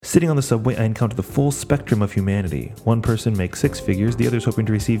Sitting on the subway, I encounter the full spectrum of humanity. One person makes six figures, the others hoping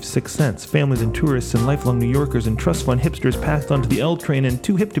to receive 6 cents. Families and tourists and lifelong New Yorkers and trust fund hipsters packed onto the L train and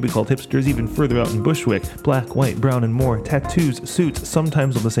too hip to be called hipsters even further out in Bushwick. Black, white, brown, and more. Tattoos, suits,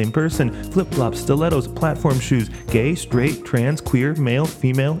 sometimes on the same person. Flip-flops, stilettos, platform shoes. Gay, straight, trans, queer, male,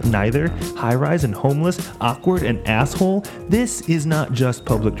 female, neither. High-rise and homeless, awkward and asshole. This is not just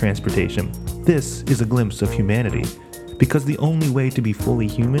public transportation. This is a glimpse of humanity. Because the only way to be fully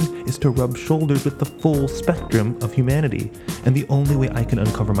human is to rub shoulders with the full spectrum of humanity. And the only way I can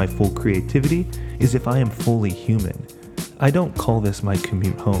uncover my full creativity is if I am fully human. I don't call this my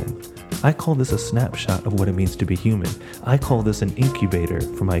commute home. I call this a snapshot of what it means to be human. I call this an incubator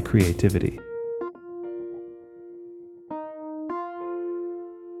for my creativity.